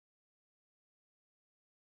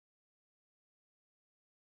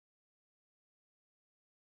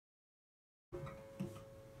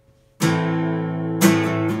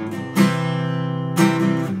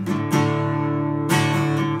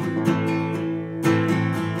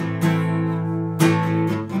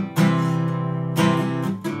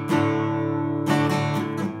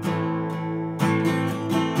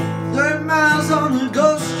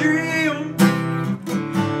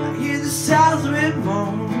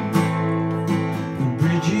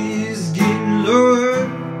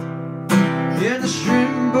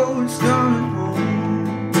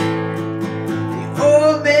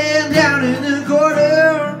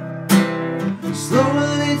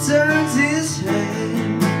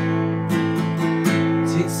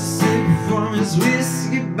his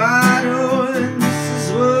whiskey bottle, and this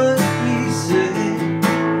is what he said.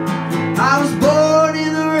 I was born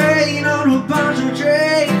in the rain on a poncho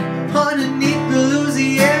train underneath the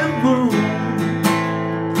Louisiana moon.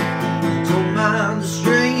 Don't mind the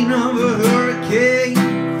strain of a hurricane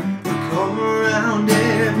that come around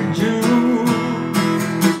every June.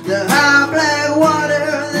 The high black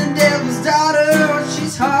water, the devil's daughter.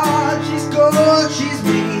 She's hard, she's cold, she's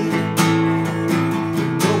mean.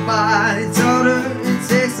 Nobody taught her it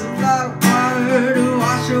takes a lot of water to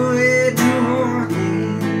wash away New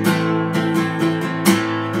Orleans.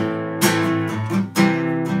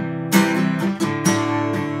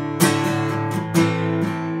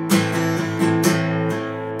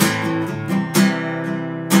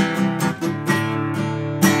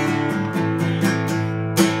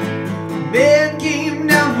 Man came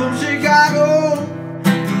down from Chicago,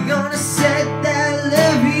 he gonna set that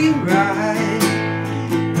levee right.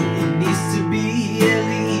 It needs to be at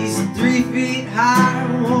least 3 feet high,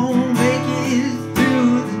 won't make it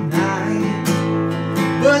through the night.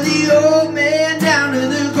 But the old man down in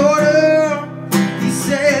the corner, he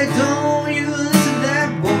said, don't you listen to that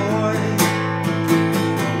boy.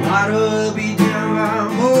 The water will be down by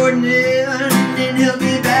morning, and he'll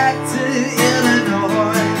be back to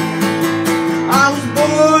Illinois. I was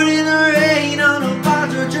born in the rain on a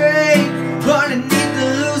poncho train underneath the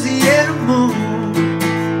Louisiana moon.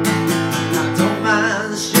 I don't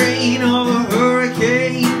mind the strain of a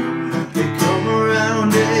hurricane that come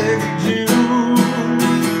around every June.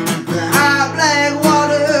 The high black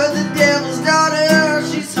water, the devil's daughter.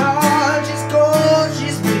 She's hard, she's cold,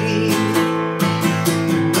 she's mean.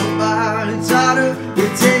 Nobody taught her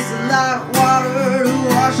it takes a lot of water to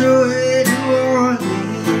wash away New Orleans.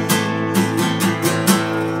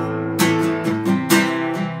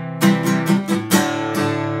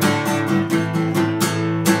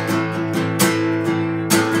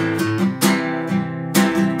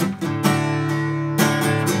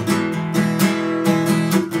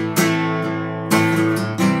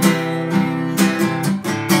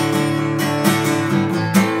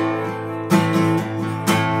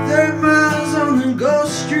 Gulf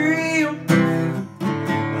Stream,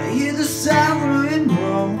 I hear the sound wind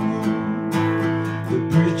roll. The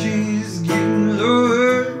bridge is getting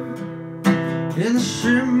lower, and the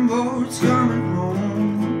shrimp boat's coming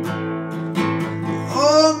home. The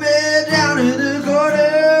old man down in the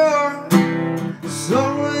corner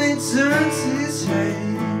slowly turns his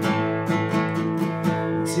head,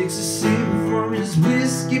 takes a sip from his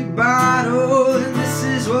whiskey bottle, and this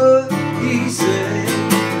is what he said.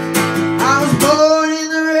 I was born in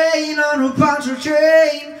the rain on a poncho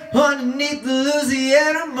train underneath the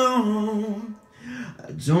Louisiana moon.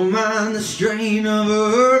 I don't mind the strain of a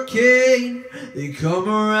hurricane, they come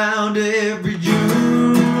around every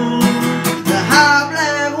June. The high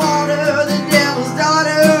black water, the devil's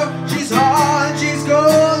daughter. She's hard, she's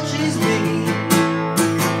cold, she's mean.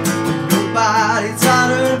 Nobody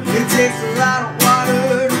taught her it takes a lot of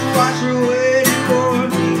water to wash away New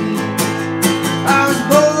Orleans. I was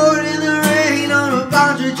born in the rain on a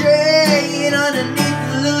poncho train underneath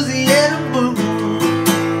the Louisiana moon.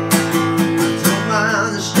 I don't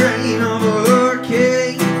mind the strain of a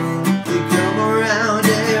hurricane, they come around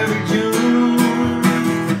every June.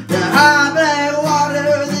 The high black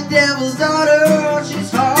water, the devil's daughter.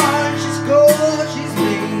 She's hard, she's cold, she's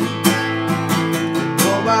mean.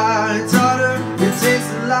 Nobody taught her it takes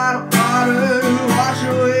a lot of water